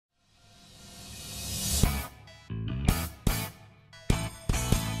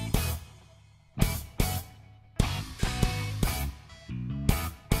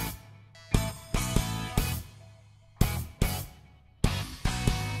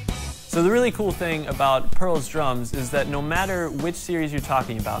So the really cool thing about Pearl's drums is that no matter which series you're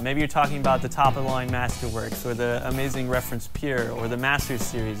talking about, maybe you're talking about the top-of-the-line Masterworks, or the Amazing Reference Pure, or the Masters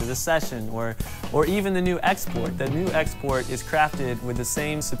series, or the Session, or even the new Export. The new Export is crafted with the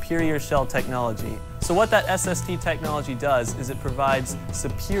same superior shell technology. So what that SST technology does is it provides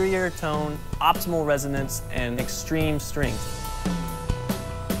superior tone, optimal resonance, and extreme strength.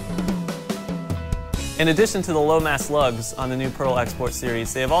 In addition to the low-mass lugs on the new Pearl Export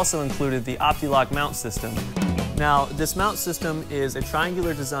series, they have also included the OptiLock mount system. Now, this mount system is a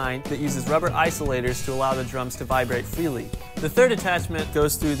triangular design that uses rubber isolators to allow the drums to vibrate freely. The third attachment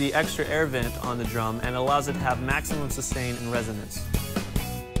goes through the extra air vent on the drum and allows it to have maximum sustain and resonance.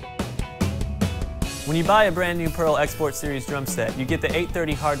 When you buy a brand new Pearl Export Series drum set, you get the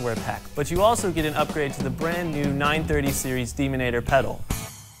 830 hardware pack, but you also get an upgrade to the brand new 930 series Demonator pedal.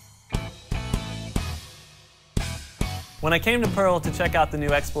 When I came to Pearl to check out the new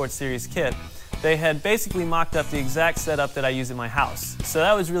Export Series kit, they had basically mocked up the exact setup that I use in my house. So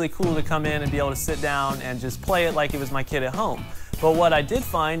that was really cool to come in and be able to sit down and just play it like it was my kit at home. But what I did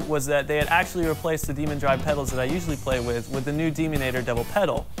find was that they had actually replaced the Demon Drive pedals that I usually play with the new Demonator double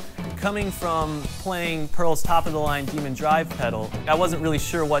pedal. Coming from playing Pearl's top-of-the-line Demon Drive pedal, I wasn't really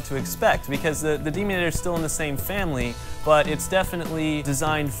sure what to expect because the Demonator is still in the same family, but it's definitely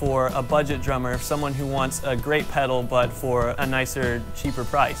designed for a budget drummer, someone who wants a great pedal but for a nicer, cheaper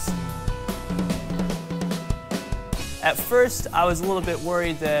price. At first, I was a little bit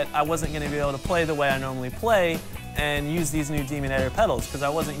worried that I wasn't going to be able to play the way I normally play and use these new Demonator pedals because I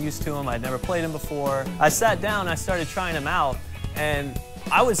wasn't used to them. I'd never played them before. I sat down, I started trying them out, and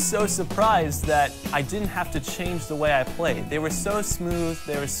I was so surprised that I didn't have to change the way I played. They were so smooth,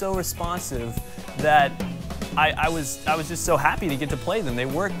 they were so responsive that I was just so happy to get to play them. They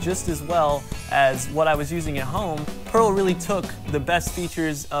work just as well as what I was using at home. Pearl really took the best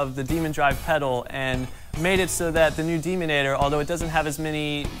features of the Demon Drive pedal and made it so that the new Demonator, although it doesn't have as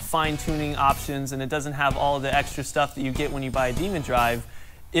many fine-tuning options and it doesn't have all the extra stuff that you get when you buy a Demon Drive,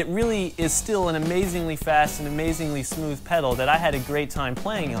 it really is still an amazingly fast and amazingly smooth pedal that I had a great time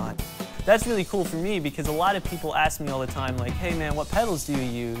playing on. That's really cool for me because a lot of people ask me all the time, like, hey man, what pedals do you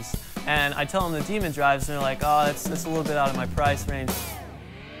use? And I tell them the Demon Drives and they're like, oh, that's a little bit out of my price range.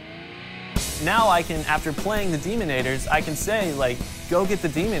 Now I can, after playing the Demonators, I can say, like, go get the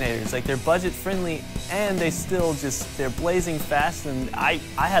Demonators. Like, they're budget friendly and they're blazing fast, and I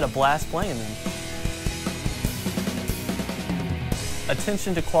had a blast playing them.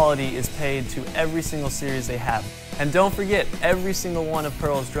 Attention to quality is paid to every single series they have. And don't forget, every single one of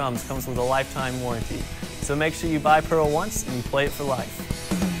Pearl's drums comes with a lifetime warranty. So make sure you buy Pearl once and you play it for life.